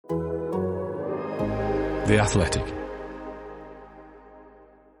The Athletic.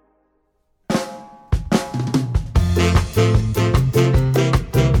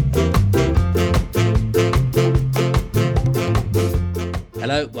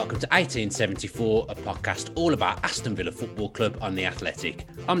 Hello, welcome to 1874, a podcast all about Aston Villa Football Club on The Athletic.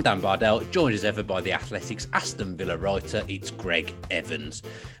 I'm Dan Bardell, joined as ever by The Athletic's Aston Villa writer, it's Greg Evans.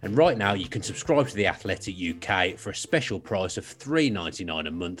 And right now you can subscribe to The Athletic UK for a special price of $3.99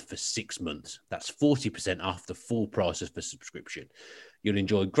 a month for 6 months. That's 40% off the full price of the subscription. You'll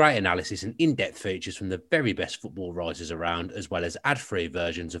enjoy great analysis and in-depth features from the very best football writers around, as well as ad-free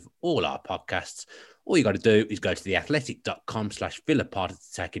versions of all our podcasts. All you got to do is go to theathletic.com/VillaPod to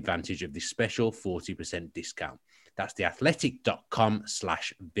take advantage of this special 40% discount. That's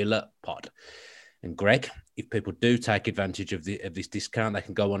theathletic.com/VillaPod. And Greg, if people do take advantage of this discount, they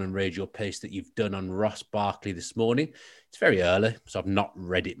can go on and read your piece that you've done on Ross Barkley this morning. It's very early, so I've not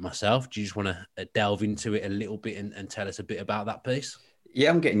read it myself. Do you just want to delve into it a little bit and tell us a bit about that piece? Yeah,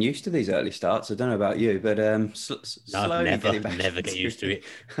 I'm getting used to these early starts. I don't know about you, but slowly never get used to it.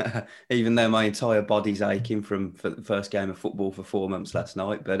 Even though my entire body's aching for the first game of football for 4 months last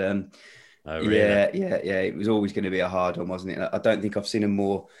night. But Oh, really? yeah, it was always going to be a hard one, wasn't it? I don't think I've seen a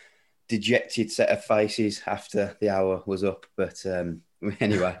more dejected set of faces after the hour was up. But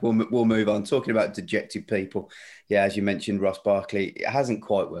anyway, we'll move on. Talking about dejected people, yeah, as you mentioned, Ross Barkley, it hasn't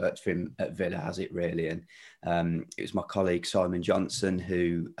quite worked for him at Villa, has it really? And it was my colleague Simon Johnson,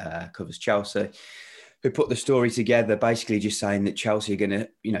 who covers Chelsea, who put the story together, basically just saying that Chelsea are going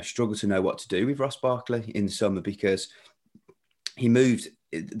to, struggle to know what to do with Ross Barkley in the summer because he moved.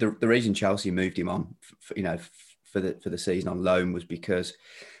 The reason Chelsea moved him on, for the season on loan was because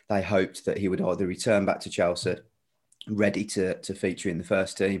they hoped that he would either return back to Chelsea ready to feature in the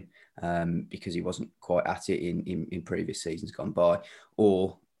first team because he wasn't quite at it in previous seasons gone by,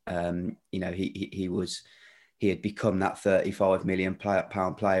 or he had become that £35 million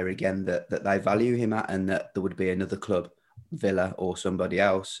player again that they value him at, and that there would be another club, Villa or somebody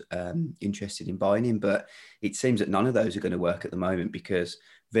else, interested in buying him. But it seems that none of those are going to work at the moment because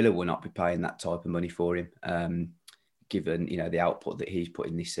Villa will not be paying that type of money for him, given the output that he's put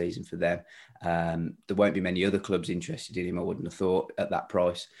in this season for them. There won't be many other clubs interested in him, I wouldn't have thought, at that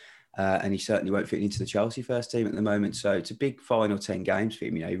price. And he certainly won't fit into the Chelsea first team at the moment. So it's a big final 10 games for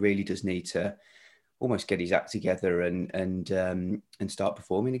him. He really does need to almost get his act together and start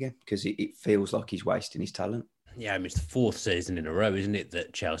performing again, because it feels like he's wasting his talent. Yeah, I mean, it's the fourth season in a row, isn't it,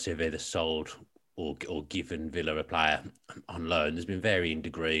 that Chelsea have either sold or given Villa a player on loan. There's been varying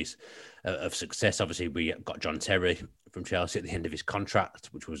degrees of success. Obviously, we got John Terry from Chelsea at the end of his contract,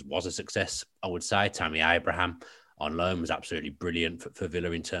 which was a success, I would say. Tammy Abraham on loan was absolutely brilliant for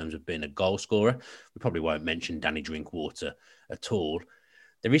Villa in terms of being a goal scorer. We probably won't mention Danny Drinkwater at all.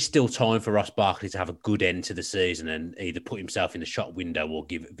 There is still time for Ross Barkley to have a good end to the season and either put himself in the shop window or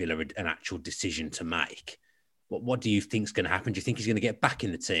give Villa an actual decision to make. What do you think is going to happen? Do you think he's going to get back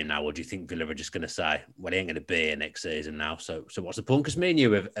in the team now, or do you think Villa are just going to say, well, he ain't going to be here next season now? So what's the point? Because me and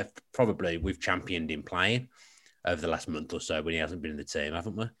you we've championed him playing over the last month or so when he hasn't been in the team,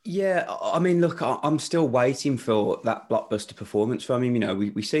 haven't we? Yeah, I mean, look, I'm still waiting for that blockbuster performance from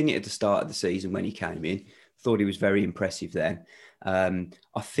him. We seen it at the start of the season when he came in. Thought he was very impressive then. I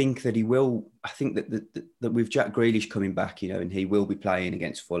think that he will. I think that with Jack Grealish coming back, and he will be playing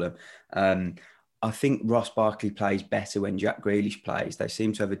against Fulham. I think Ross Barkley plays better when Jack Grealish plays. They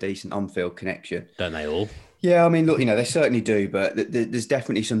seem to have a decent on-field connection. Don't they all? Yeah, I mean, look, they certainly do, but there's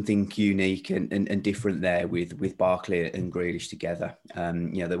definitely something unique and different there with Barkley and Grealish together.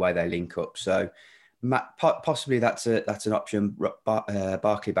 The way they link up. So possibly that's an option.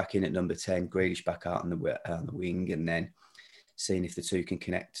 Barkley back in at number 10, Grealish back out on the wing, and then seeing if the two can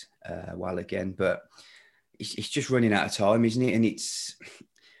connect well again. But it's just running out of time, isn't it? And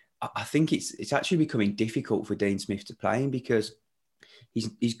I think it's actually becoming difficult for Dean Smith to play him because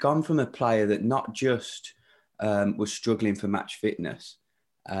he's gone from a player that not just was struggling for match fitness.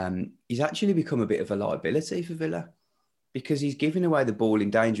 He's actually become a bit of a liability for Villa because he's giving away the ball in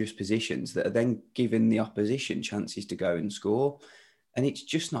dangerous positions that are then giving the opposition chances to go and score. And it's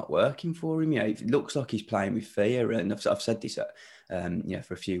just not working for him. It looks like he's playing with fear. And I've said this,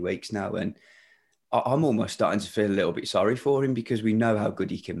 for a few weeks now. And I'm almost starting to feel a little bit sorry for him because we know how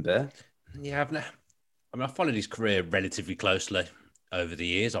good he can be. Yeah, I've followed his career relatively closely over the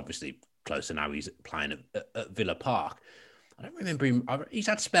years. Obviously, closer now he's playing at Villa Park. I don't remember him. He's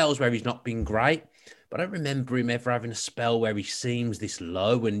had spells where he's not been great, but I don't remember him ever having a spell where he seems this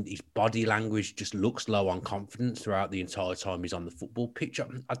low and his body language just looks low on confidence throughout the entire time he's on the football pitch.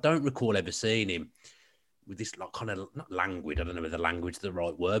 I don't recall ever seeing him with this like kind of not languid. I don't know whether language is the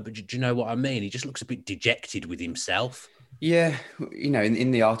right word, but do you know what I mean? He just looks a bit dejected with himself. Yeah,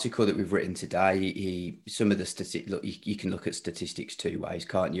 in the article that we've written today, some of the look, you can look at statistics two ways,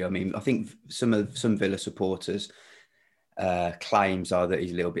 can't you? I mean, I think some Villa supporters claims are that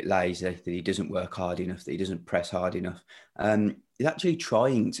he's a little bit lazy, that he doesn't work hard enough, that he doesn't press hard enough. He's actually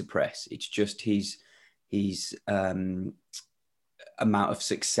trying to press. It's just his amount of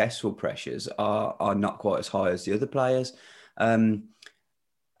successful pressures are not quite as high as the other players.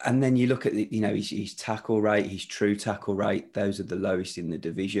 And then you look at his tackle rate, his true tackle rate. Those are the lowest in the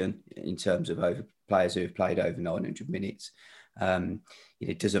division in terms of players who have played over 900 minutes.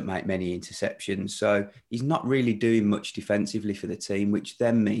 It doesn't make many interceptions, so he's not really doing much defensively for the team, which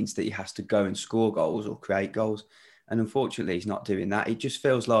then means that he has to go and score goals or create goals. And unfortunately, he's not doing that. It just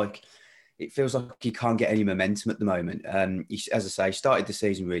feels like he can't get any momentum at the moment. As I say, started the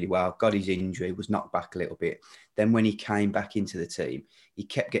season really well, got his injury, was knocked back a little bit. Then when he came back into the team, he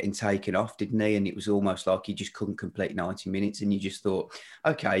kept getting taken off, didn't he? And it was almost like he just couldn't complete 90 minutes. And you just thought,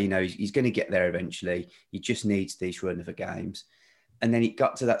 okay, he's going to get there eventually. He just needs these run of games. And then it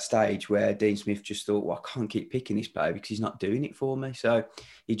got to that stage where Dean Smith just thought, well, I can't keep picking this player because he's not doing it for me. So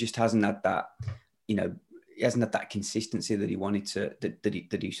he just hasn't had that, he hasn't had that consistency that he wanted to,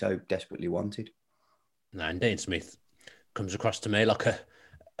 that he so desperately wanted. No, and Dean Smith comes across to me like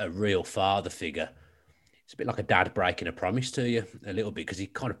a real father figure. It's a bit like a dad breaking a promise to you a little bit, because he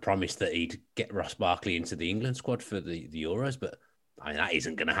kind of promised that he'd get Ross Barkley into the England squad for the Euros, but I mean, that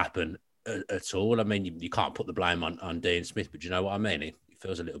isn't going to happen at all. I mean, you can't put the blame on Dean Smith, but you know what I mean? It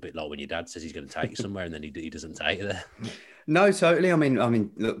feels a little bit like when your dad says he's going to take you somewhere and then he doesn't take you there. No, totally. I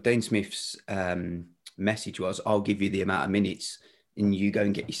mean, look, Dean Smith's message was, I'll give you the amount of minutes and you go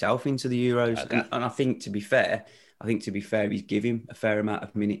and get yourself into the Euros. Okay. And I think to be fair, he's giving a fair amount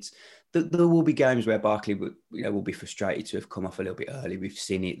of minutes. There will be games where Barkley will be frustrated to have come off a little bit early. We've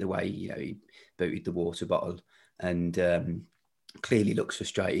seen it the way he booted the water bottle and clearly looks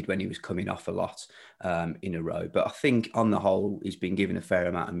frustrated when he was coming off a lot in a row. But I think on the whole, he's been given a fair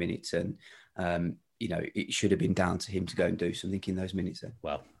amount of minutes, and it should have been down to him to go and do something in those minutes then.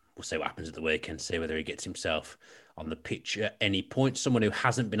 Well, we'll see what happens at the weekend, see whether he gets himself on the pitch at any point. Someone who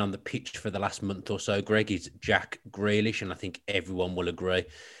hasn't been on the pitch for the last month or so, Greg, is Jack Grealish, and I think everyone will agree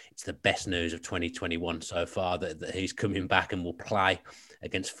it's the best news of 2021 so far that he's coming back and will play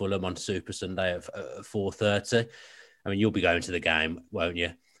against Fulham on Super Sunday at 4:30. I mean, you'll be going to the game, won't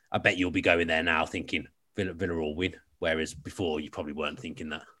you? I bet you'll be going there now thinking Villa will win, whereas before you probably weren't thinking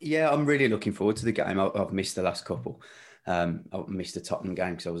that. Yeah, I'm really looking forward to the game. I've missed the last couple. I missed the Tottenham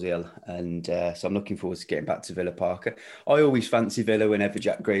game because I was ill, and so I'm looking forward to getting back to Villa Park. I always fancy Villa whenever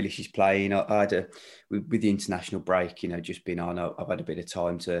Jack Grealish is playing. I had with the international break, just been on. I've had a bit of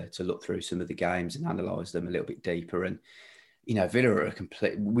time to look through some of the games and analyse them a little bit deeper. And Villa are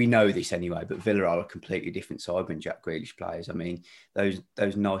we know this anyway, but Villa are a completely different side when Jack Grealish plays. I mean, those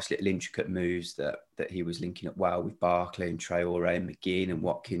nice little intricate moves that he was linking up well with Barkley and Traore and McGinn and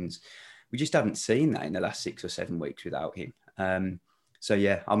Watkins. We just haven't seen that in the last 6 or 7 weeks without him. So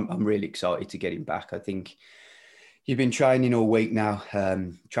yeah, I'm really excited to get him back. I think you've been training all week now.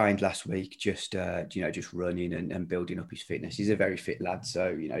 Trained last week, just running and building up his fitness. He's a very fit lad,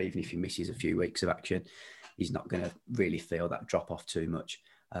 so even if he misses a few weeks of action, he's not going to really feel that drop off too much.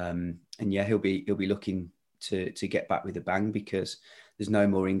 And yeah, he'll be looking to get back with a bang, because there's no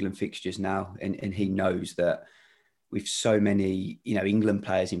more England fixtures now, and he knows that. With so many, England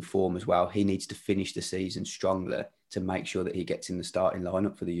players in form as well, he needs to finish the season strongly to make sure that he gets in the starting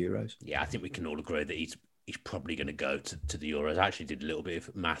lineup for the Euros. Yeah, I think we can all agree that he's probably going to go to the Euros. I actually did a little bit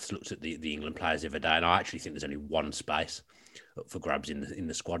of maths, looked at the England players the other day, and I actually think there's only one space up for grabs in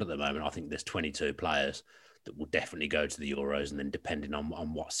the squad at the moment. I think there's 22 players that will definitely go to the Euros, and then depending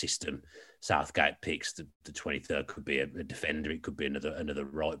on what system Southgate picks, the 23rd could be a defender, it could be another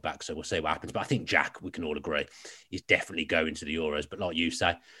right back. So we'll see what happens. But I think Jack, we can all agree, is definitely going to the Euros. But like you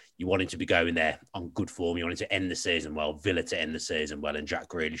say, you want him to be going there on good form. You want him to end the season well, Villa to end the season well, and Jack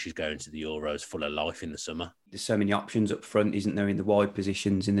Grealish is going to the Euros full of life in the summer. There's so many options up front, isn't there, in the wide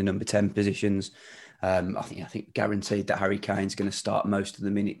positions, in the number 10 positions. I think guaranteed that Harry Kane's going to start most of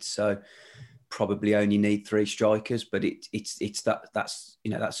the minutes. So probably only need 3 strikers, but it's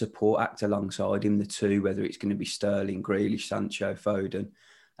that support act alongside him, the two, whether it's going to be Sterling, Grealish, Sancho, Foden,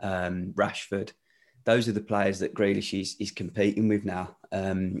 Rashford. Those are the players that Grealish is competing with now,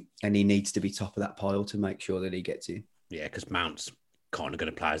 and he needs to be top of that pile to make sure that he gets in. Yeah, because Mount's kind of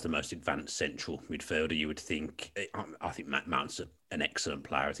going to play as the most advanced central midfielder. You would think. I think Matt Mount's an excellent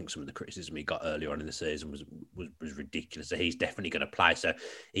player. I think some of the criticism he got earlier on in the season was ridiculous. So he's definitely going to play. So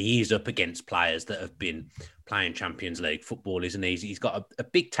he is up against players that have been playing Champions League football, isn't he? He's got a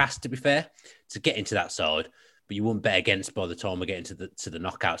big task, to be fair, to get into that side. But you wouldn't bet against, by the time we get into the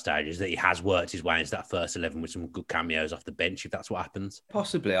knockout stages, that he has worked his way into that first 11 with some good cameos off the bench, if that's what happens.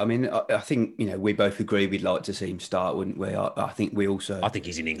 Possibly. I mean, I think, we both agree we'd like to see him start, wouldn't we? I think we also... I think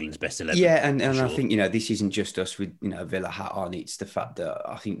he's in England's best 11. Yeah, and sure. I think, this isn't just us with, Villa hat on. It's the fact that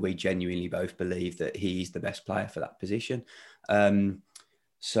I think we genuinely both believe that he's the best player for that position.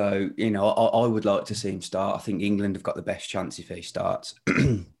 So, I would like to see him start. I think England have got the best chance if he starts.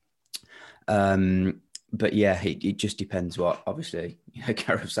 But yeah, it just depends what, obviously,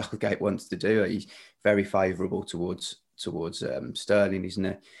 Gareth Southgate wants to do. He's very favourable towards Sterling, isn't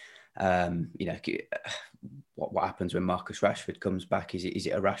he? What happens when Marcus Rashford comes back? Is it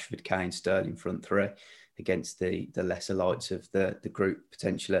a Rashford, Kane, Sterling front three against the lesser lights of the group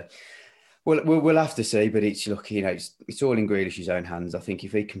potentially? Well, we'll have to see, but it's it's all in Grealish's own hands. I think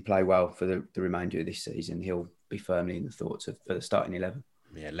if he can play well for the remainder of this season, he'll be firmly in the thoughts for the starting 11.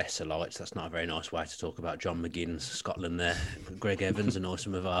 Yeah, lesser lights. That's not a very nice way to talk about John McGinn's Scotland there. Greg Evans and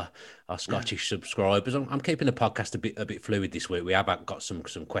some of our Scottish subscribers. I'm keeping the podcast a bit fluid this week. We have got some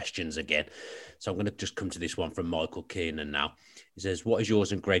questions again. So I'm going to just come to this one from Michael Keenan now. He says, what is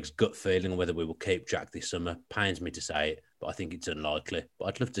yours and Greg's gut feeling on whether we will keep Jack this summer? Pains me to say it, but I think it's unlikely. But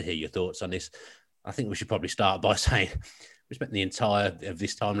I'd love to hear your thoughts on this. I think we should probably start by saying... We spent the entire of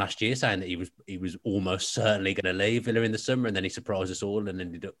this time last year saying that he was almost certainly going to leave Villa in the summer, and then he surprised us all and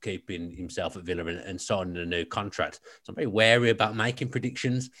ended up keeping himself at Villa and signing a new contract. So I'm very wary about making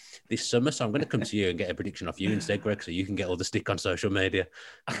predictions this summer. So I'm going to come to you and get a prediction off you instead, Greg, so you can get all the stick on social media.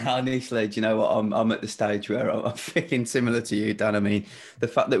 Honestly, do you know what? I'm at the stage where I'm feeling similar to you, Dan. I mean, the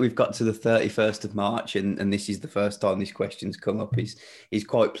fact that we've got to the 31st of March and this is the first time this question's come up is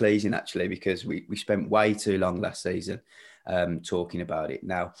quite pleasing, actually, because we spent way too long last season talking about it.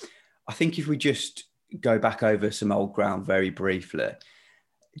 Now, I think if we just go back over some old ground very briefly,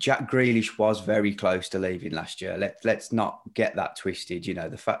 Jack Grealish was very close to leaving last year. Let's not get that twisted.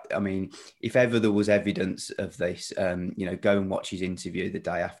 The fact, I mean, if ever there was evidence of this, go and watch his interview the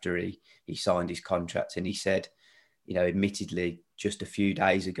day after he signed his contract, and he said, admittedly, just a few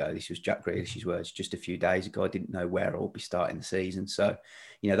days ago, this was Jack Grealish's words, just a few days ago, I didn't know where I'll be starting the season. So,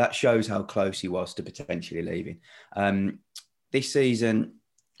 that shows how close he was to potentially leaving. This season,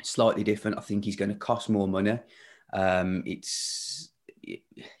 slightly different. I think he's going to cost more money. The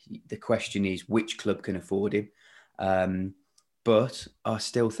question is which club can afford him. But I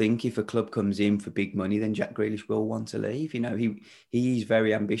still think if a club comes in for big money, then Jack Grealish will want to leave. He is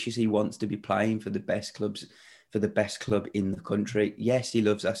very ambitious. He wants to be playing for the best clubs, for the best club in the country. Yes, he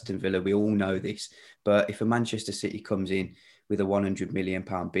loves Aston Villa. We all know this. But if a Manchester City comes in with a £100 million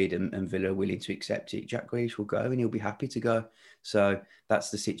bid and Villa are willing to accept it, Jack Grealish will go and he'll be happy to go. So that's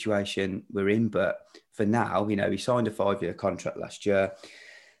the situation we're in. But for now, he signed a 5-year contract last year.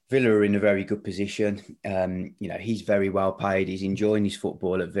 Villa are in a very good position. He's very well paid. He's enjoying his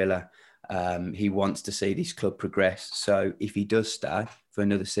football at Villa. He wants to see this club progress. So if he does stay for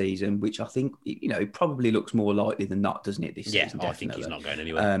another season, which I think, it probably looks more likely than not, doesn't it, this season? Yeah, I think he's not going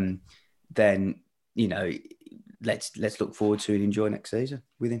anywhere. Then, let's look forward to and enjoy next season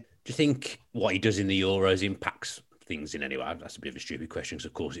with him. Do you think what he does in the Euros impacts things in any way? That's a bit of a stupid question, because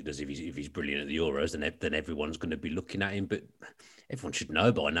of course it does. If he's brilliant at the Euros, then everyone's going to be looking at him. But everyone should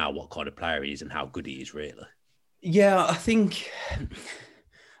know by now what kind of player he is and how good he is, really. Yeah, I think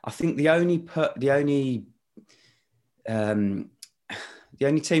the only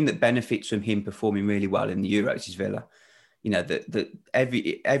team that benefits from him performing really well in the Euros is Villa. That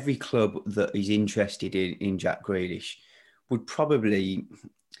every club that is interested in Jack Grealish would probably,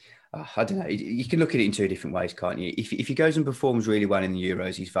 I don't know, you can look at it in two different ways, can't you? If he goes and performs really well in the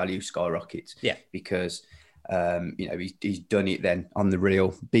Euros, his value skyrockets. Yeah. Because, he's done it then on the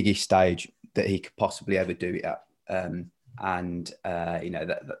real biggest stage that he could possibly ever do it at. That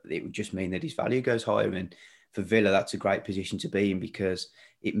it would just mean that his value goes higher. And for Villa, that's a great position to be in, because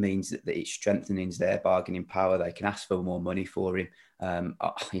it means that it strengthens their bargaining power. They can ask for more money for him.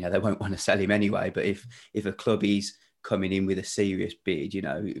 They won't want to sell him anyway. But if a club is coming in with a serious bid,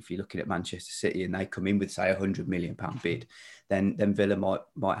 if you're looking at Manchester City and they come in with, say, £100 million bid, then Villa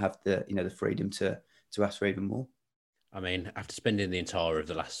might have the freedom to ask for even more. I mean, after spending the entire of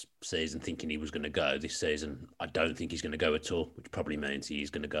the last season thinking he was going to go, this season I don't think he's going to go at all, which probably means he is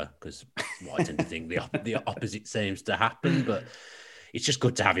going to go, because I tend to think the opposite seems to happen. But it's just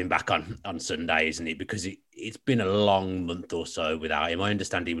good to have him back on Sunday, isn't it? Because it's been a long month or so without him. I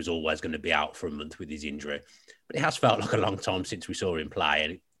understand he was always going to be out for a month with his injury, but it has felt like a long time since we saw him play.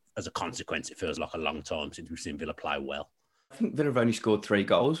 And as a consequence, it feels like a long time since we've seen Villa play well. I think Villa have only scored 3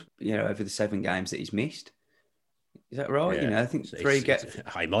 goals, over the 7 games that he's missed. Is that right? Yeah. I think So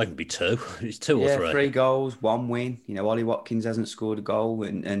it might even be 2. It's 2 or 3. 3 goals, 1 win. Ollie Watkins hasn't scored a goal,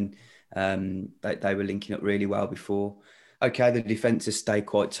 and they were linking up really well before. Okay, the defence has stayed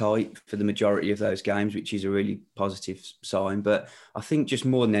quite tight for the majority of those games, which is a really positive sign. But I think just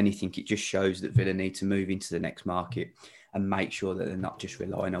more than anything, it just shows that Villa need to move into the next market and make sure that they're not just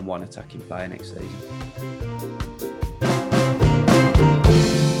relying on one attacking player next season.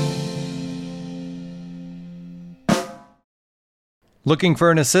 Looking for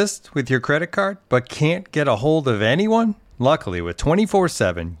an assist with your credit card, but can't get a hold of anyone? Luckily, with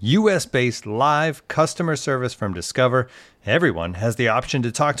 24/7 US-based live customer service from Discover, everyone has the option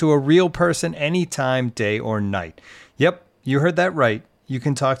to talk to a real person anytime, day or night. Yep, you heard that right. You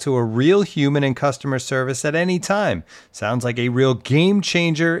can talk to a real human in customer service at any time. Sounds like a real game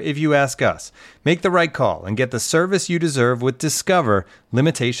changer if you ask us. Make the right call and get the service you deserve with Discover.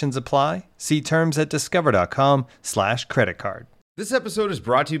 Limitations apply. See terms at discover.com/creditcard. This episode is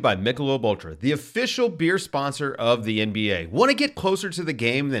brought to you by Michelob Ultra, the official beer sponsor of the NBA. Want to get closer to the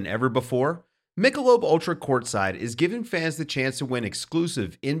game than ever before? Michelob Ultra Courtside is giving fans the chance to win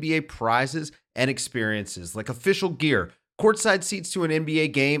exclusive NBA prizes and experiences like official gear, courtside seats to an NBA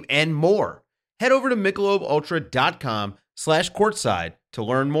game, and more. Head over to MichelobUltra.com/courtside to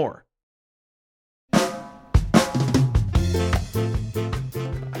learn more. I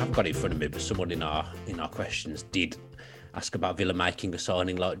haven't got it in front of me, but someone in our questions did ask about Villa making a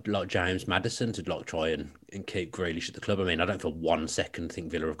signing like James Maddison to try and keep Grealish at the club. I mean, I don't for 1 second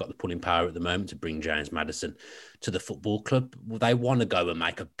think Villa have got the pulling power at the moment to bring James Maddison to the football club. Will they want to go and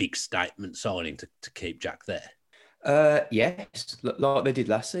make a big statement signing to keep Jack there? Yes, like they did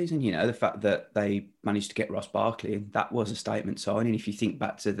last season. The fact that they managed to get Ross Barkley in, that was a statement signing. If you think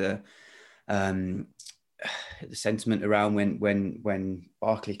back to the sentiment around when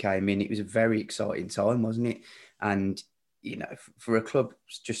Barkley came in, it was a very exciting time, wasn't it? And for a club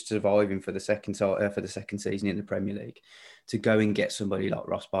just surviving for the second season in the Premier League, to go and get somebody like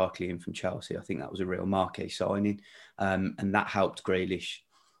Ross Barkley in from Chelsea, I think that was a real marquee signing, and that helped Grealish,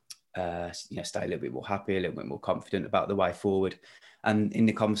 stay a little bit more happy, a little bit more confident about the way forward. And in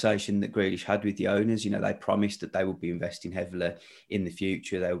the conversation that Grealish had with the owners, they promised that they would be investing heavily in the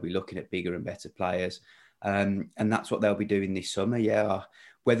future. They will be looking at bigger and better players, and that's what they'll be doing this summer. Yeah.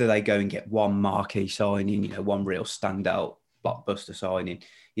 Whether they go and get one marquee signing, one real standout blockbuster signing,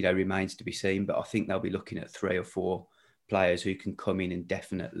 remains to be seen. But I think they'll be looking at 3 or 4 players who can come in and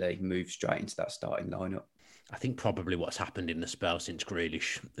definitely move straight into that starting lineup. I think probably what's happened in the spell since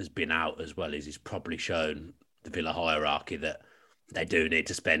Grealish has been out as well is he's probably shown the Villa hierarchy that they do need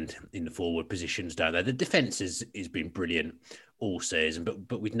to spend in the forward positions, don't they? The defence has been brilliant all season,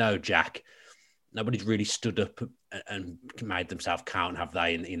 but with no Jack, nobody's really stood up and made themselves count, have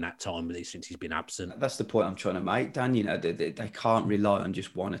they, in that time since he's been absent? That's the point I'm trying to make, Dan. They can't rely on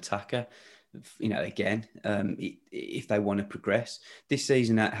just one attacker. Again, if they want to progress. This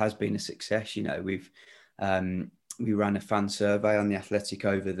season that has been a success. We ran a fan survey on The Athletic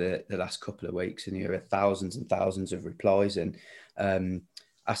over the last couple of weeks, and there were thousands and thousands of replies. And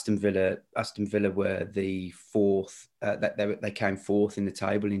Aston Villa were the 4th. They came 4th in the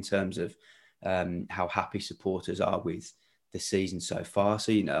table in terms of how happy supporters are with the season so far.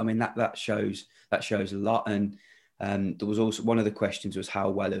 So that shows a lot. And there was also one of the questions was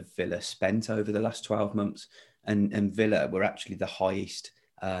how well have Villa spent over the last 12 months, and Villa were actually the highest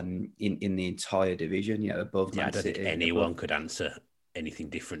in the entire division. Above. Yeah, I don't think anyone could answer anything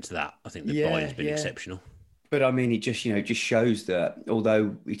different to that. I think the buy has been exceptional. But it just shows that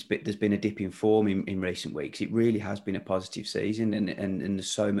although there's been a dip in form in recent weeks, it really has been a positive season, and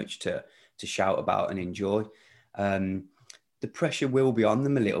there's so much to shout about and enjoy. The pressure will be on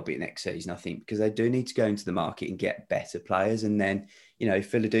them a little bit next season, I think, because they do need to go into the market and get better players. And then, if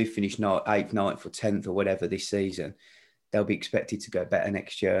Villa do finish 8th, 9th or 10th or whatever this season, they'll be expected to go better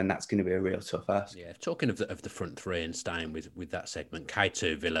next year. And that's going to be a real tough ask. Yeah, talking of the front 3 and staying with that segment,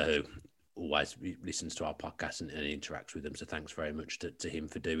 K2 Villa, who always listens to our podcast and interacts with them, so thanks very much to him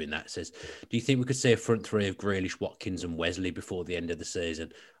for doing that, says, do you think we could see a front 3 of Grealish, Watkins and Wesley before the end of the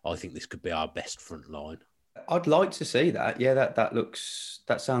season? I think this could be our best front line. I'd like to see that. Yeah,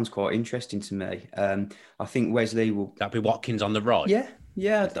 that sounds quite interesting to me. I think Wesley will... That'd be Watkins on the right?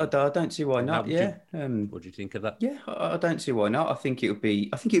 Yeah, I don't see why not. What do you think of that? Yeah, I don't see why not. I think it would be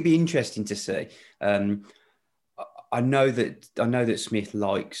interesting to see. I know that Smith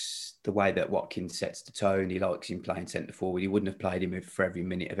likes the way that Watkins sets the tone. He likes him playing centre forward. He wouldn't have played him for every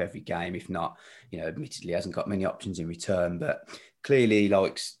minute of every game if not. Admittedly, he hasn't got many options in return, but clearly he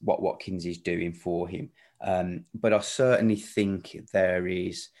likes what Watkins is doing for him. But I certainly think there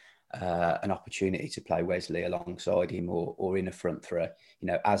is an opportunity to play Wesley alongside him or in a front three,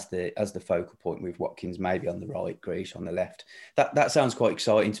 as the focal point with Watkins maybe on the right, Grealish on the left. That sounds quite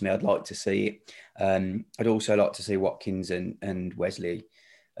exciting to me. I'd like to see it. I'd also like to see Watkins and Wesley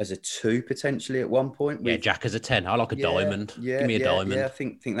as a 2 potentially at one point. Yeah, Jack as a 10. I like a diamond. Give me a diamond. Yeah, I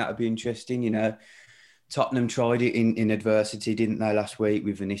think that would be interesting. Tottenham tried it in adversity, didn't they, last week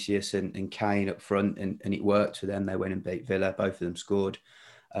with Vinicius and Kane up front, and it worked for them. They went and beat Villa. Both of them scored.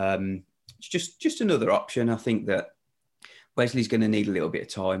 It's just another option. I think that Wesley's going to need a little bit of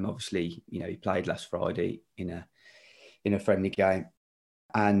time. Obviously, he played last Friday in a friendly game,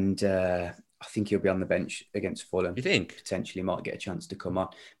 and I think he'll be on the bench against Fulham. You think? Potentially might get a chance to come on,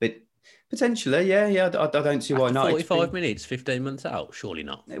 but potentially, yeah. I don't see why not. 45 minutes, 15 months out, surely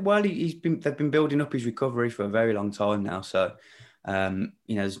not. Well, they've been building up his recovery for a very long time now, so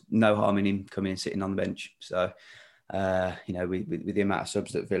there's no harm in him coming and sitting on the bench. So. With the amount of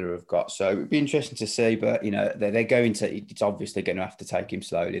subs that Villa have got. So it'd be interesting to see, but, they're going to, it's obviously going to have to take him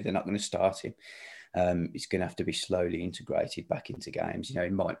slowly. They're not going to start him. He's going to have to be slowly integrated back into games. He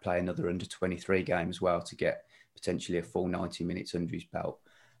might play another under 23 game as well to get potentially a full 90 minutes under his belt.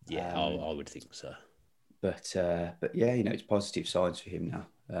 Yeah, I would think so. But yeah, it's positive signs for him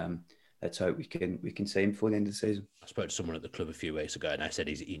now. Let's hope we can see him for the end of the season. I spoke to someone at the club a few weeks ago and they said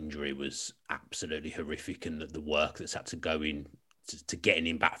his injury was absolutely horrific and that the work that's had to go in to getting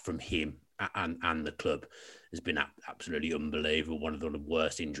him back from him and the club has been absolutely unbelievable. One of the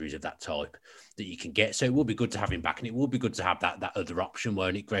worst injuries of that type that you can get. So it will be good to have him back, and it will be good to have that other option,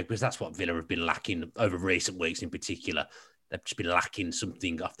 won't it, Greg? Because that's what Villa have been lacking over recent weeks in particular. They've just been lacking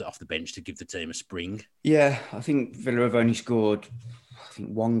something off the bench to give the team a spring. Yeah, I think Villa have only scored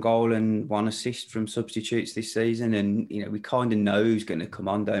 1 goal and 1 assist from substitutes this season. And, we kind of know who's going to come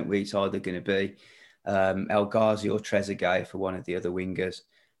on, don't we? It's either going to be El Ghazi or Trezeguet for one of the other wingers,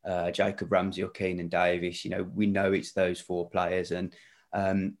 Jacob Ramsey or Keenan Davis. We know it's those 4 players. And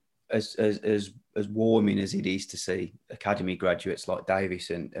as warming as it is to see academy graduates like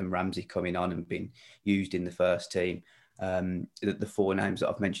Davis and Ramsey coming on and being used in the first team, the 4 names that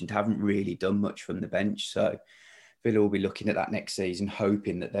I've mentioned haven't really done much from the bench. So Villa will be looking at that next season,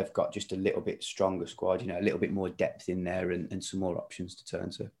 hoping that they've got just a little bit stronger squad, a little bit more depth in there and some more options to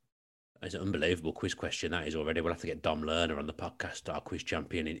turn to. It's an unbelievable quiz question, that is already. We'll have to get Dom Lerner on the podcast, our quiz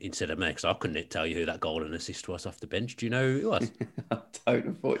champion, instead of me, because I couldn't tell you who that goal and assist was off the bench. Do you know who it was? I don't,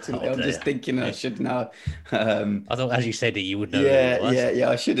 unfortunately. I'm just thinking I should know. I thought, as you said it, you would know who it was. Yeah,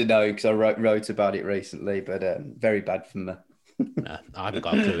 I should have known because I wrote about it recently, but very bad from me. No, I haven't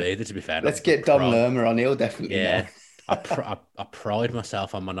got a clue either, to be fair. Let's get Dom Lerner on. He'll definitely know. I pride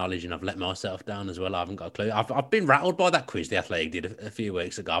myself on my knowledge and I've let myself down as well. I haven't got a clue. I've been rattled by that quiz the Athletic did a few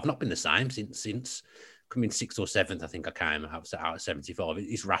weeks ago. I've not been the same since coming 6th or 7th. I think I came out at 75.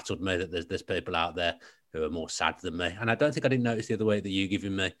 It's rattled me that there's people out there who are more sad than me. And I don't think I didn't notice the other week that you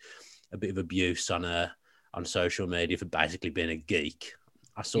giving me a bit of abuse on social media for basically being a geek.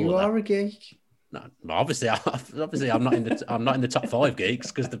 I saw you are a geek. No, obviously, I'm not in the top 5 geeks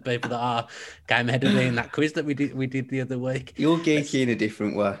because the people that came ahead of me in that quiz that we did the other week. You're geeky in a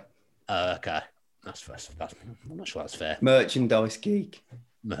different way. Okay, that's I'm not sure that's fair. Merchandise geek.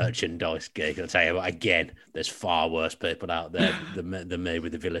 Merchandise geek. I'll tell you what. Again, there's far worse people out there than me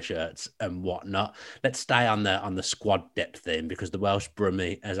with the Villa shirts and whatnot. Let's stay on the squad depth thing because the Welsh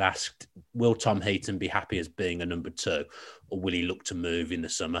Brummie has asked, will Tom Heaton be happy as being a number 2 or will he look to move in the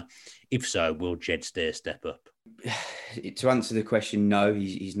summer? If so, will Jed Steer step up? To answer the question, no,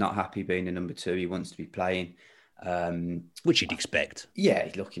 he's not happy being a number 2. He wants to be playing. Which you'd expect. Yeah,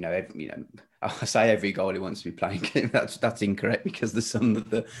 look, I say every goalie wants to be playing. That's incorrect because there's some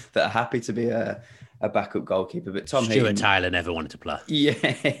that are happy to be a backup goalkeeper. But Tom Stuart Taylor never wanted to play. Yeah,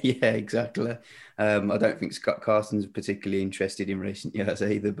 exactly. I don't think Scott Carson's particularly interested in recent years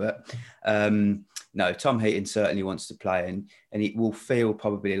either. But no, Tom Heaton certainly wants to play, and it will feel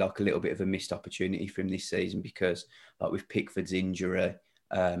probably like a little bit of a missed opportunity for him this season because, like with Pickford's injury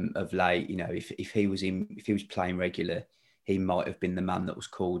of late, if he was playing regular, he might have been the man that was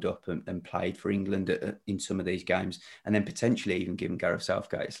called up and played for England in some of these games, and then potentially even given Gareth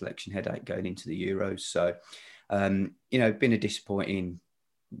Southgate a selection headache going into the Euros. So, been a disappointing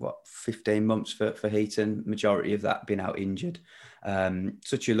 15 months for Heaton. Majority of that been out injured.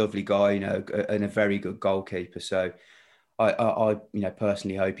 Such a lovely guy, and a very good goalkeeper. So, I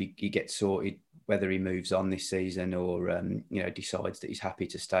personally hope he gets sorted whether he moves on this season or decides that he's happy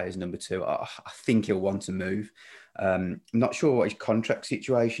to stay as number 2. I think he'll want to move. I'm not sure what his contract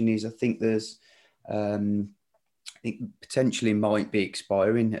situation is. I think potentially might be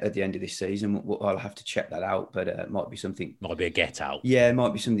expiring at the end of this season. I'll have to check that out, but it might be something. Might be a get out. Yeah, it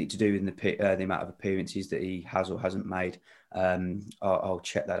might be something to do with the amount of appearances that he has or hasn't made. I'll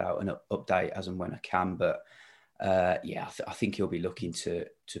check that out and update as and when I can. But I think he'll be looking to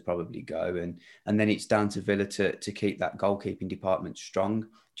probably go, and then it's down to Villa to keep that goalkeeping department strong.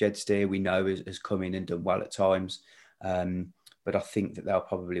 Jed Steer, we know, has come in and done well at times, but I think that they'll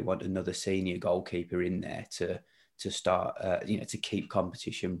probably want another senior goalkeeper in there to start, to keep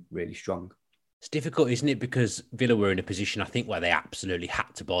competition really strong. It's difficult, isn't it? Because Villa were in a position, I think, where they absolutely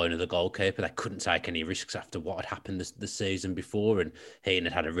had to buy another goalkeeper. They couldn't take any risks after what had happened the season before. And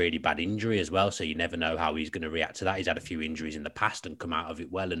Heaton had a really bad injury as well. So you never know how he's going to react to that. He's had a few injuries in the past and come out of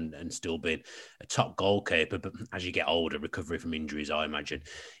it well and still been a top goalkeeper. But as you get older, recovery from injuries, I imagine,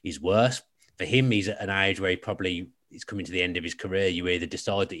 is worse. For him, he's at an age where he's coming to the end of his career. You either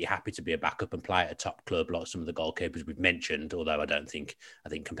decide that you're happy to be a backup and play at a top club like some of the goalkeepers we've mentioned, although I think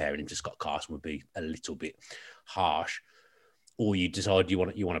comparing him to Scott Carson would be a little bit harsh, or you decide you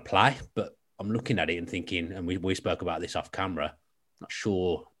want to play. But I'm looking at it and thinking, and we spoke about this off camera, not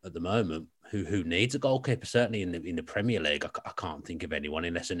sure at the moment who needs a goalkeeper. Certainly in the Premier League, I can't think of anyone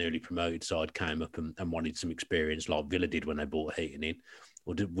unless a newly promoted side came up and wanted some experience like Villa did when they brought Heaton in.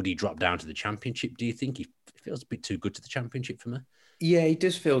 Or would he drop down to the Championship? Do you think he feels a bit too good to the Championship for me? Yeah, he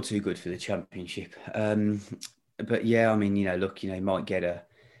does feel too good for the Championship. But yeah, I mean, he might get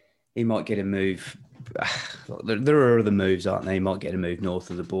a move. There are other moves, aren't there? He might get a move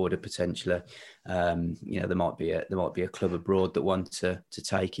north of the border potentially. There might be a club abroad that want to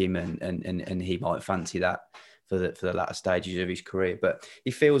take him, and he might fancy that for the latter stages of his career. But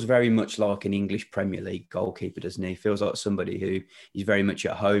he feels very much like an English Premier League goalkeeper, doesn't he? He feels like somebody who is very much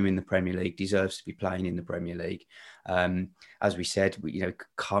at home in the Premier League, deserves to be playing in the Premier League. As we said, we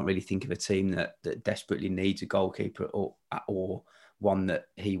can't really think of a team that desperately needs a goalkeeper or one that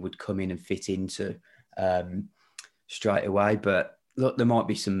he would come in and fit into straight away. But look, there might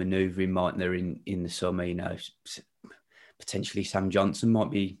be some manoeuvring, mightn't there, in the summer? Potentially Sam Johnson might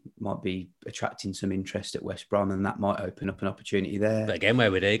be attracting some interest at West Brom, and that might open up an opportunity there. But again,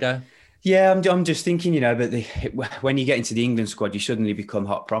 where would he go? Yeah, I'm just thinking, but when you get into the England squad, you suddenly become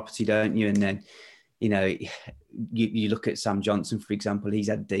hot property, don't you? And then, you look at Sam Johnson, for example. He's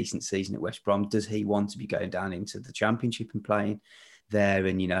had a decent season at West Brom. Does he want to be going down into the Championship and playing there?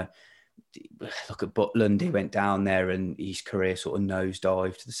 And look at Butland. He went down there and his career sort of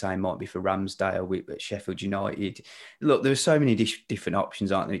nosedived. The same might be for Ramsdale at Sheffield United. Look, there are so many different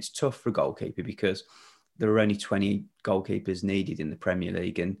options, aren't there? It's tough for a goalkeeper because there are only 20 goalkeepers needed in the Premier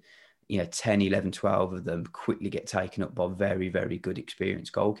League, and 10, 11, 12 of them quickly get taken up by very, very good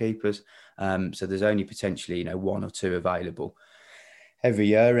experienced goalkeepers. So there's only potentially one or two available every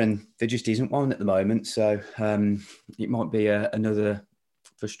year, and there just isn't one at the moment. So it might be another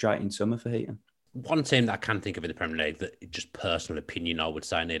frustrating summer for Heaton. One team that I can think of in the Premier League that, just personal opinion, I would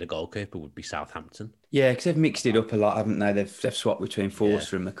say need a goalkeeper would be Southampton. Yeah, because they've mixed it up a lot, haven't they? They've swapped between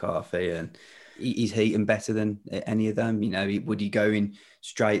Forster and McCarthy, and is Heaton better than any of them? Would he go in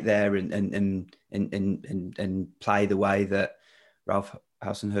straight there and play the way that Ralph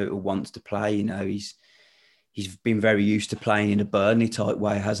Hasenhüttl wants to play? He's been very used to playing in a Burnley type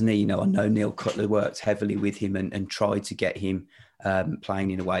way, hasn't he? I know Neil Cutler worked heavily with him and tried to get him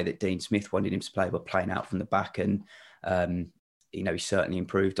playing in a way that Dean Smith wanted him to play, but playing out from the back. And, he certainly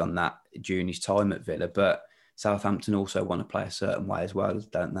improved on that during his time at Villa. But Southampton also want to play a certain way as well,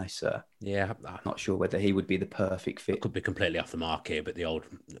 don't they, sir? Yeah. I'm not sure whether he would be the perfect fit. I could be completely off the mark here, but the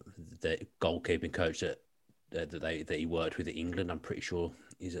goalkeeping coach that he worked with at England, I'm pretty sure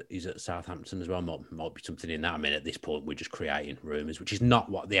he's at Southampton as well. Might be something in that. I mean, at this point, we're just creating rumours, which is not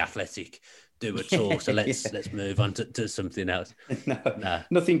what The Athletic do at all. So let's move on to something else. No,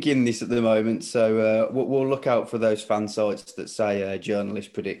 nothing in this at the moment. So we'll look out for those fan sites that say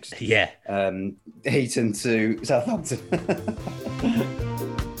journalist predicts Heaton to Southampton.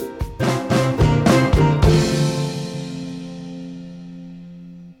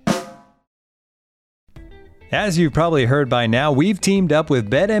 As you've probably heard by now, we've teamed up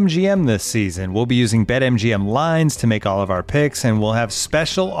with BetMGM this season. We'll be using BetMGM lines to make all of our picks, and we'll have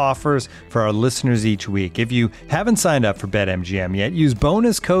special offers for our listeners each week. If you haven't signed up for BetMGM yet, use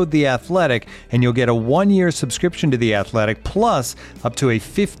bonus code THEATHLETIC, and you'll get a 1-year subscription to The Athletic, plus up to a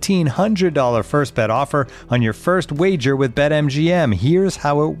 $1,500 first bet offer on your first wager with BetMGM. Here's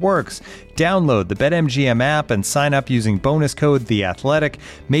how it works. Download the BetMGM app and sign up using bonus code THEATHLETIC.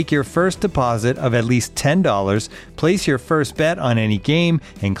 Make your first deposit of at least $10. Place your first bet on any game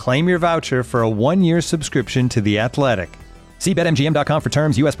and claim your voucher for a 1-year subscription to The Athletic. See BetMGM.com for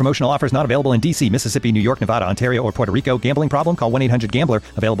terms. U.S. promotional offers not available in D.C., Mississippi, New York, Nevada, Ontario, or Puerto Rico. Gambling problem? Call 1-800-GAMBLER.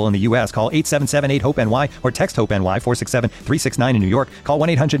 Available in the U.S. Call 877-8-HOPE-NY or text HOPE-NY 467-369 in New York. Call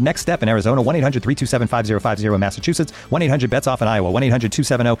 1-800-NEXT-STEP in Arizona. 1-800-327-5050 in Massachusetts. 1-800-BETS-OFF in Iowa.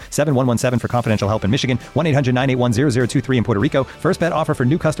 1-800-270-7117 for confidential help in Michigan. 1-800-981-0023 in Puerto Rico. First bet offer for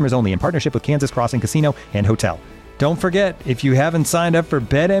new customers only in partnership with Kansas Crossing Casino and Hotel. Don't forget, if you haven't signed up for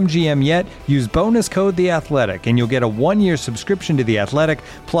BetMGM yet, use bonus code The Athletic, and you'll get a 1-year subscription to The Athletic,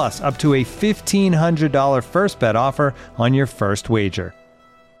 plus up to a $1,500 first bet offer on your first wager.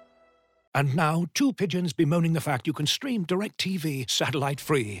 And now, two pigeons bemoaning the fact you can stream DirecTV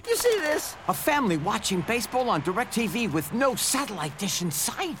satellite-free. You see this? A family watching baseball on DirecTV with no satellite dish in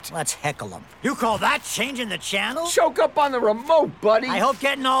sight. Let's heckle them. You call that changing the channel? Choke up on the remote, buddy. I hope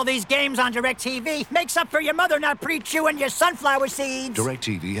getting all these games on DirecTV makes up for your mother not pre-chewing your sunflower seeds.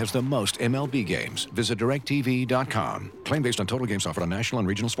 DirecTV has the most MLB games. Visit DirecTV.com. Claim based on total games offered on national and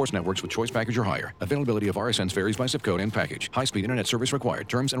regional sports networks with choice package or higher. Availability of RSNs varies by zip code and package. High-speed internet service required.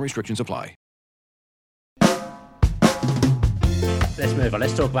 Terms and restrictions apply. Let's move on.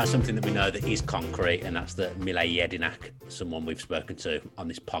 Let's talk about something that we know that is concrete, and that's that Mile Jedinak, someone we've spoken to on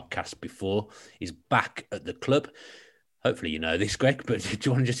this podcast before, is back at the club. Hopefully you know this, Greg, but do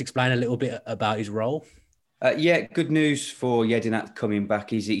you want to just explain a little bit about his role? Yeah, good news for Jedinak coming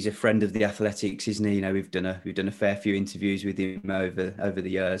back. He's a friend of the Athletics, isn't he? You know, we've done a fair few interviews with him over the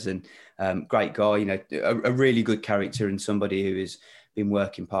years, and great guy. You know, a really good character and somebody who has been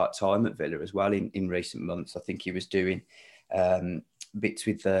working part time at Villa as well in recent months. I think he was doing bits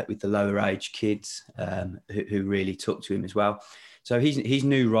with the lower age kids who really took to him as well. So his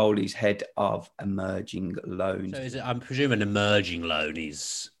new role is head of emerging loans. So I'm presuming emerging loan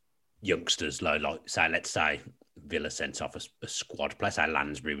is youngsters loan, like let's say Villa sent off a squad player. Say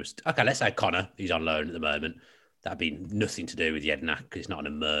Lansbury was okay. Let's say Connor, he's on loan at the moment. That'd be nothing to do with Jedinak because it's not an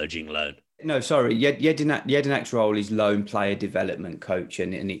emerging loan. No, sorry. Jedinak's role is loan player development coach,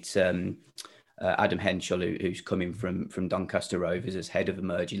 and it's Adam Henschel, who's coming from Doncaster Rovers as head of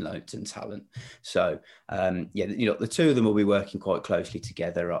emerging loans and talent. So, the two of them will be working quite closely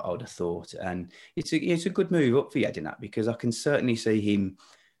together, I would have thought. And it's a good move up for Jedinak because I can certainly see him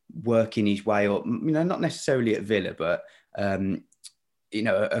working his way up, not necessarily at Villa, but,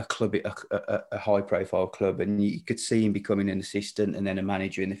 a club, a high profile club. And you could see him becoming an assistant and then a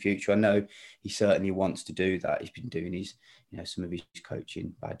manager in the future. I know he certainly wants to do that. He's been doing his, some of his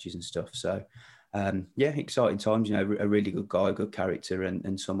coaching badges and stuff. So, exciting times, a really good guy, good character,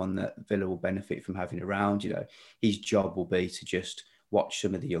 and someone that Villa will benefit from having around. His job will be to just watch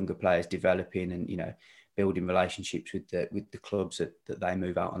some of the younger players developing and, building relationships with the clubs that they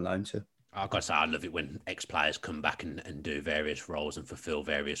move out on loan to. I've got to say, I love it when ex-players come back and do various roles and fulfil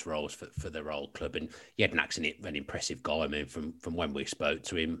various roles for their old club. And Jedinak's an impressive guy. I mean, from when we spoke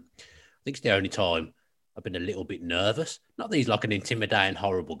to him, I think it's the only time I've been a little bit nervous. Not that he's like an intimidating,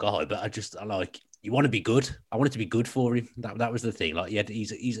 horrible guy, but I like, you want to be good. I want it to be good for him. That was the thing. Like,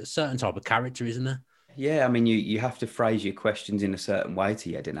 he's a certain type of character, isn't there? Yeah, I mean, you have to phrase your questions in a certain way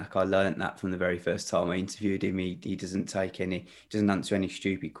to Jedinak. I learned that from the very first time I interviewed him. He doesn't answer any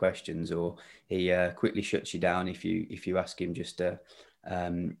stupid questions, or he quickly shuts you down if you ask him just if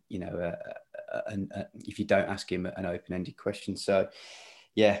you don't ask him an open-ended question. So,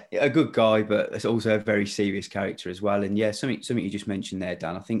 yeah, a good guy, but it's also a very serious character as well. And yeah, something you just mentioned there,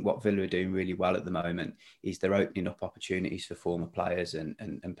 Dan. I think what Villa are doing really well at the moment is they're opening up opportunities for former players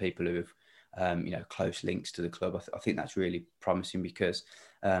and people who have close links to the club. I think that's really promising because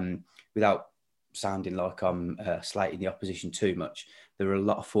without sounding like I'm slating the opposition too much, there are a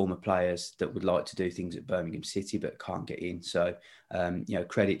lot of former players that would like to do things at Birmingham City but can't get in. So,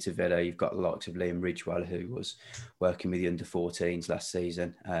 credit to Villa. You've got the likes of Liam Ridgewell, who was working with the under-14s last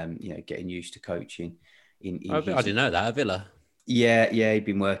season, getting used to coaching. I didn't know that, at Villa. Yeah, he'd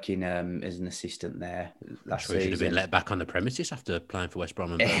been working as an assistant there last season. He should have been let back on the premises after playing for West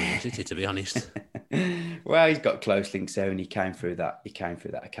Brom and Birmingham City, to be honest. Well, he's got close links there, and he came through that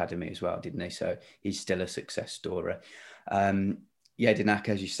academy as well, didn't he? So he's still a success story. Jedinak,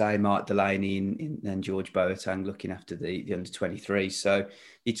 as you say, Mark Delaney and George Boateng looking after the under-23. So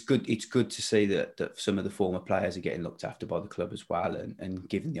it's good to see that some of the former players are getting looked after by the club as well and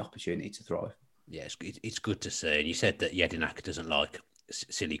given the opportunity to thrive. Yeah, it's good to see. And you said that Jedinak doesn't like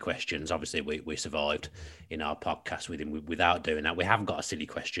silly questions. Obviously, we survived in our podcast with him without doing that. We haven't got a silly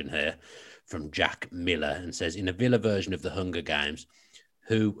question here from Jack Miller, and says, in a Villa version of the Hunger Games,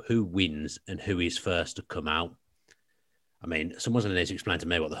 who wins and who is first to come out. I mean, someone's going to need to explain to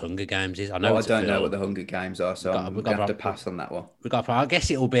me what the Hunger Games is. I know I don't know what the Hunger Games are, so I'm going to have to pass on that one. I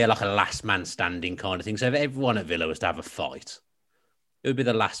guess it will be like a last man standing kind of thing. So if everyone at Villa was to have a fight, it would be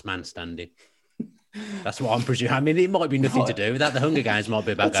the last man standing. That's what I'm presuming. I mean, it might be nothing to do with that. The Hunger Games might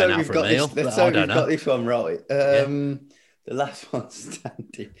be about going out for a meal. Let's hope we've got this one right. The last one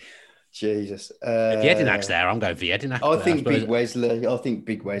standing. Jesus. If Jedinak's there, I'm going for Jedinak. I think Big Wesley. I think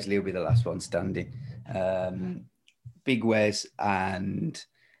Big Wesley will be the last one standing. Big Wes and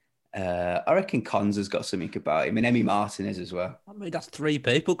I reckon Konza's got something about him, and Emi Martinez as well. I mean, that's 3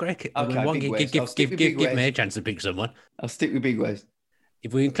 people, Greg. Okay, give me a chance to pick someone. I'll stick with Big Wes.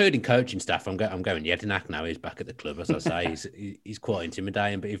 If we're including coaching staff, I'm going Jedinak now. He's back at the club, as I say. he's quite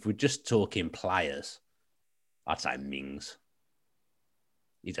intimidating. But if we're just talking players, I'd say Mings.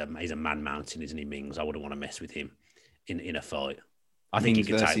 He's a man mountain, isn't he, Mings? I wouldn't want to mess with him in a fight. I think he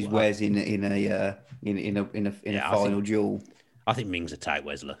could take Wes in a final duel. I think Mings would take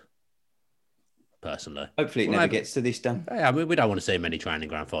Wesley. Personally, hopefully it never gets to this, Dan. Yeah, I mean, we don't want to see many training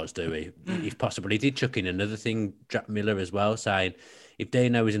ground fights, do we? If possible, he did chuck in another thing, Jack Miller as well, saying if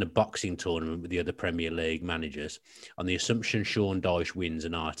Dino was in a boxing tournament with the other Premier League managers, on the assumption Sean Dyche wins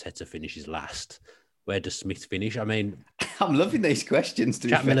and Arteta finishes last, where does Smith finish? I mean, I'm loving these questions.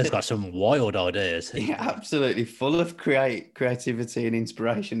 Jack Miller's got some wild ideas. Yeah, absolutely full of creativity and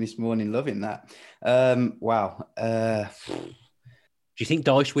inspiration this morning. Loving that. Wow. Do you think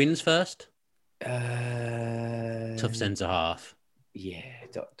Dyche wins first? Tough centre half. Yeah,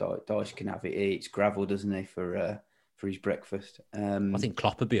 Dyche can have it. He eats gravel, doesn't he, for his breakfast? I think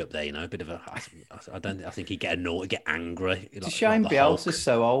Klopp would be up there. You know, a bit of a. I think he'd get annoyed, get angry. It's a shame Bielsa's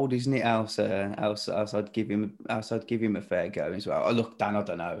so old, isn't it? Else I'd give him a fair go as well. Oh, look, Dan, I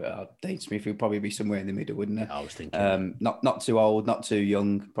don't know. Dean Smith would probably be somewhere in the middle, wouldn't he? I was thinking not too old, not too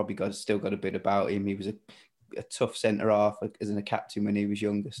young. Probably still got a bit about him. He was a tough centre half as a captain when he was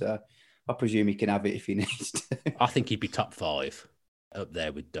younger. So I presume he can have it if he needs to. I think he'd be top 5 up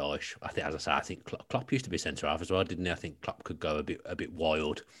there with Dyche. I think, as I say, I think Klopp used to be centre half as well, didn't he? I think Klopp could go a bit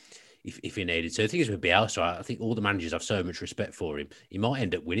wild if he needed to. The thing is with Bielsa, I think all the managers have so much respect for him. He might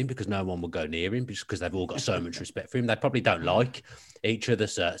end up winning because no one will go near him just because they've all got so much respect for him. They probably don't like each other.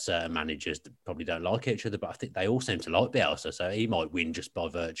 Certain managers probably don't like each other, but I think they all seem to like Bielsa. So he might win just by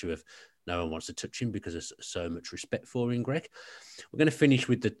virtue of no one wants to touch him because there's so much respect for him, Greg. We're going to finish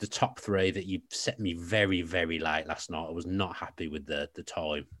with the top 3 that you set me very, very late last night. I was not happy with the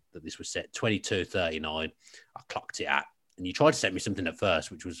time that this was set. 22:39. I clocked it at. And you tried to set me something at first,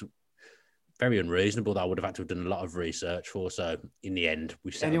 which was very unreasonable that I would have had to have done a lot of research for. So in the end, we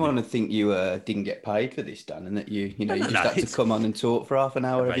set anyone would think you didn't get paid for this, Dan, and that you just had to come on and talk for half an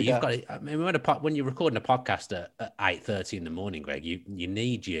hour every day. Got it. I mean, when you're recording a podcast at 8:30 in the morning, Greg, you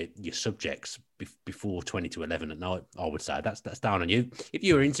need your subjects before 20 to 11 at night. I would say that's down on you. If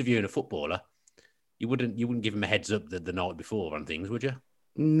you were interviewing a footballer, you wouldn't give him a heads up the night before on things, would you?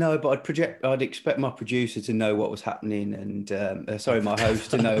 No, but I'd expect my producer to know what was happening, and my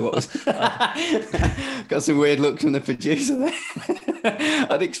host to know what was. Got some weird looks from the producer there.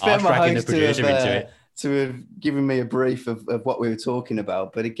 I'd expect my host to have given me a brief of what we were talking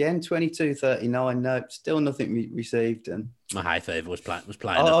about. But again, 22:39, no, still nothing received. And my hay fever was playing.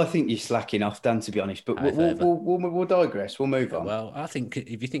 I think you're slacking off, Dan, to be honest. But we'll digress. We'll move on. Well, I think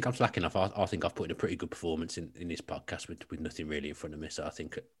if you think I'm slacking off, I think I've put in a pretty good performance in this podcast with nothing really in front of me. So I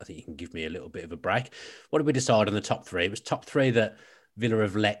think you can give me a little bit of a break. What did we decide on the top 3? It was top 3 that Villa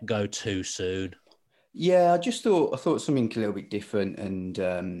have let go too soon. Yeah, I thought something a little bit different, and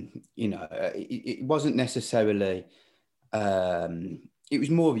it wasn't necessarily. It was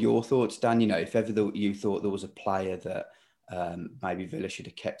more of your thoughts, Dan. If ever you thought there was a player that maybe Villa should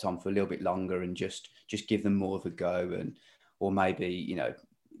have kept on for a little bit longer and just give them more of a go, or maybe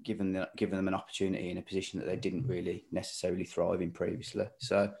given them an opportunity in a position that they didn't really necessarily thrive in previously.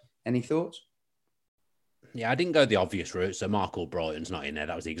 So, any thoughts? Yeah, I didn't go the obvious route. So Mark Albrighton's not in there.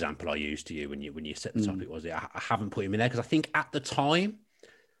 That was the example I used to you when you set the topic. Was it? I haven't put him in there because I think at the time,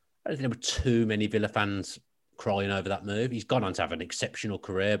 I don't think there were too many Villa fans crying over that move. He's gone on to have an exceptional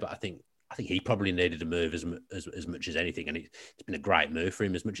career, but I think he probably needed a move as much as anything, and it's been a great move for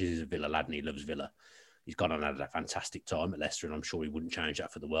him. As much as he's a Villa lad and he loves Villa, he's gone on and had a fantastic time at Leicester, and I'm sure he wouldn't change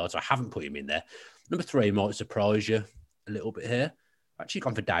that for the world. So I haven't put him in there. Number 3 might surprise you a little bit here. I've actually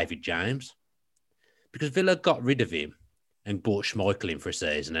gone for David James. Because Villa got rid of him and bought Schmeichel in for a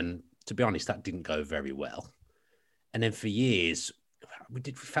season. And to be honest, that didn't go very well. And then for years, we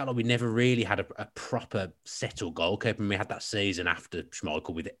felt like we never really had a proper settled goalkeeper. And we had that season after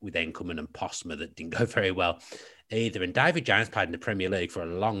Schmeichel with Enkelman and Postma that didn't go very well either. And David James played in the Premier League for a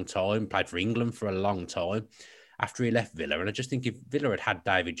long time, played for England for a long time after he left Villa. And I just think if Villa had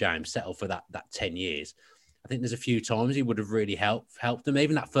David James settle for that 10 years, I think there's a few times he would have really helped them.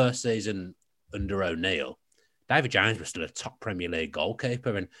 Even that first season under O'Neill, David James was still a top Premier League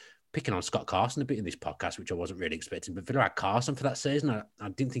goalkeeper. And picking on Scott Carson a bit in this podcast, which I wasn't really expecting, but Villa had Carson for that season. I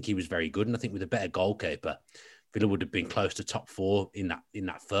didn't think he was very good. And I think with a better goalkeeper, Villa would have been close to top 4 in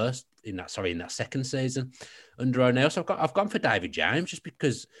that second season under O'Neill. So I've gone for David James just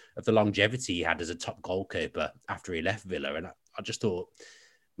because of the longevity he had as a top goalkeeper after he left Villa. And I just thought,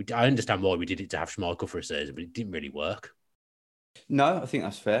 I understand why we did it to have Schmeichel for a season, but it didn't really work. No, I think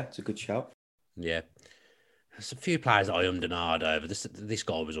that's fair. It's a good shout. Yeah. There's a few players that I ummed and ahed over. This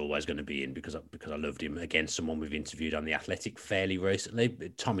guy was always going to be in because I loved him. Again, someone we've interviewed on The Athletic fairly recently,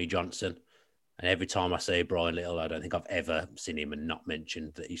 Tommy Johnson. And every time I say Brian Little, I don't think I've ever seen him and not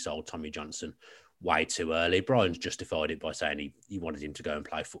mentioned that he sold Tommy Johnson way too early. Brian's justified it by saying he wanted him to go and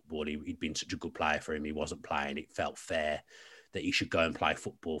play football. He'd been such a good player for him. He wasn't playing. It felt fair that he should go and play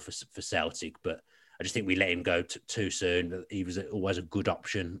football for Celtic. But I just think we let him go too soon. He was always a good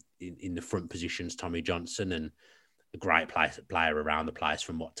option in the front positions, Tommy Johnson, and a great player around the place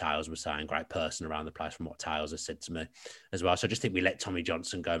from what Tails was saying, great person around the place from what Tails has said to me as well. So I just think we let Tommy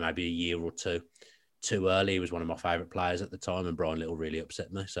Johnson go maybe a year or two too early. He was one of my favourite players at the time, and Brian Little really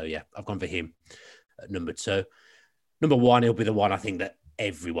upset me. So yeah, I've gone for him at number 2. Number 1, he'll be the one I think that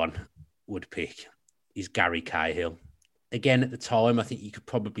everyone would pick, is Gary Cahill. Again, at the time, I think you could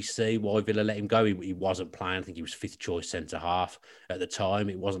probably see why Villa let him go. He wasn't playing. I think he was 5th choice centre-half at the time.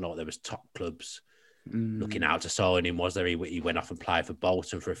 It wasn't like there was top clubs looking out to sign him, was there? He went off and played for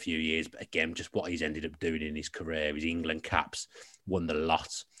Bolton for a few years. But again, just what he's ended up doing in his career, his England caps, won the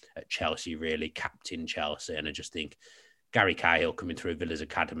lot at Chelsea, really, captain Chelsea. And I just think Gary Cahill coming through Villa's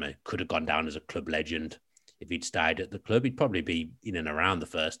academy could have gone down as a club legend. If he'd stayed at the club, he'd probably be in and around the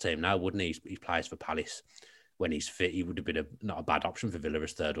first team now, wouldn't he? He plays for Palace. When he's fit, he would have been not a bad option for Villa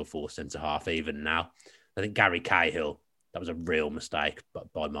as 3rd or 4th centre-half even now. I think Gary Cahill, that was a real mistake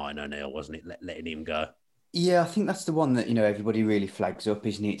by Martin O'Neill, wasn't it, letting him go? Yeah, I think that's the one that, everybody really flags up,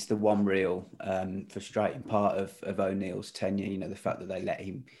 isn't it? It's the one real frustrating part of O'Neill's tenure, the fact that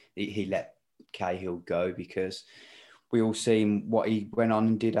he let Cahill go, because we all seen what he went on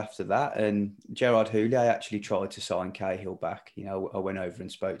and did after that. And Gerard Houllier actually tried to sign Cahill back. I went over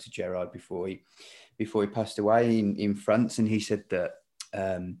and spoke to Gerard before he passed away in France, and he said that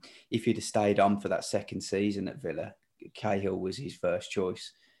if he'd have stayed on for that second season at Villa, Cahill was his first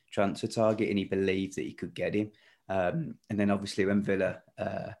choice transfer target, and he believed that he could get him. And then obviously when Villa,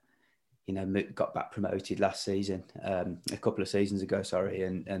 got back promoted last season, a couple of seasons ago,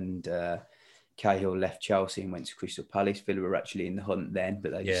 and Cahill left Chelsea and went to Crystal Palace. Villa were actually in the hunt then,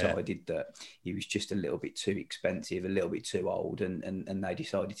 but they decided that he was just a little bit too expensive, a little bit too old, and they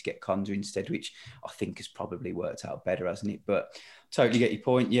decided to get Konsa instead, which I think has probably worked out better, hasn't it? But totally get your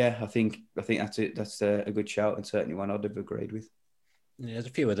point. Yeah, I think that's a good shout, and certainly one I'd have agreed with. Yeah, there's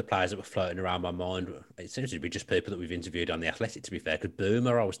a few other players that were floating around my mind. It seems to be just people that we've interviewed on The Athletic, to be fair. Because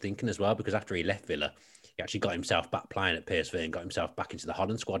Boomer, I was thinking as well, because after he left Villa, he actually got himself back playing at PSV and got himself back into the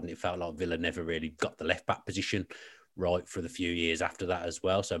Holland squad, and it felt like Villa never really got the left-back position right for the few years after that as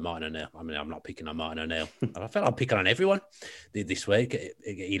well. So Martin O'Neill, I'm not picking on Martin O'Neill. I felt I'm picking on everyone this week.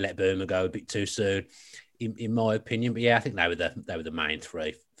 He let Boomer go a bit too soon, in my opinion. But yeah, I think they were the main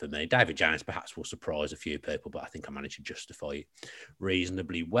 3 for me. David James perhaps will surprise a few people, but I think I managed to justify it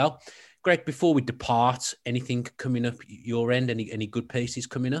reasonably well. Greg, before we depart, anything coming up your end? Any good pieces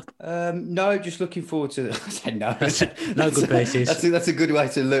coming up? No, just looking forward to. I said no. No good pieces. That's a good way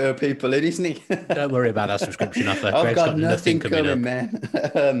to lure people in, isn't it? Don't worry about that subscription offer. I've got nothing coming,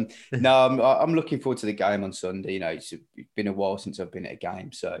 man. No, I'm looking forward to the game on Sunday. It's been a while since I've been at a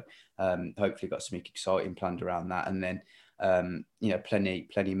game, so hopefully got something exciting planned around that, and then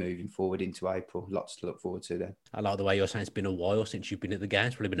plenty moving forward into April. Lots to look forward to then. I like the way you're saying it's been a while since you've been at the game.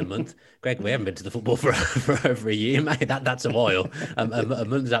 It's probably been a month. Greg, we haven't been to the football for over a year, mate. That's a while. A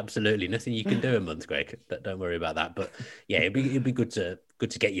month's absolutely nothing you can do a month, Greg. Don't worry about that. But yeah, it'd be good to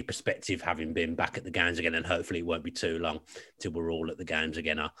get your perspective, having been back at the games again, and hopefully it won't be too long till we're all at the games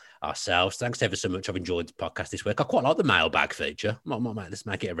again ourselves. Thanks ever so much. I've enjoyed the podcast this week. I quite like the mailbag feature. Let's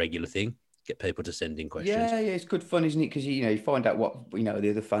make it a regular thing. Get people to send in questions. Yeah, it's good fun, isn't it? Because you find out what the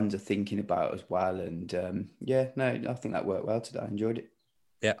other fans are thinking about as well, and I think that worked well today. I enjoyed it.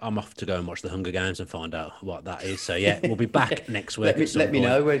 Yeah, I'm off to go and watch the Hunger Games and find out what that is. So yeah, we'll be back next week. Let me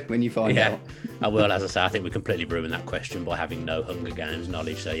know when you find out. I will. As I say, I think we completely ruined that question by having no Hunger Games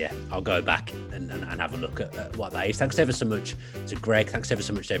knowledge. So yeah, I'll go back and have a look at what that is. Thanks ever so much to Greg. Thanks ever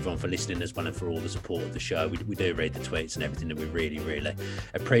so much to everyone for listening as well and for all the support of the show. We do read the tweets and everything, and we really, really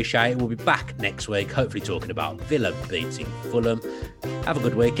appreciate it. We'll be back next week, hopefully talking about Villa beating Fulham. Have a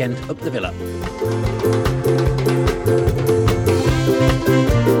good weekend. Up the Villa.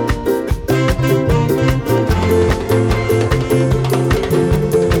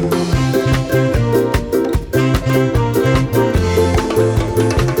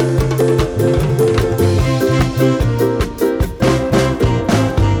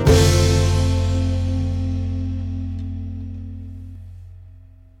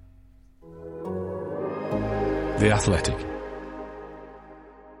 The Athletic.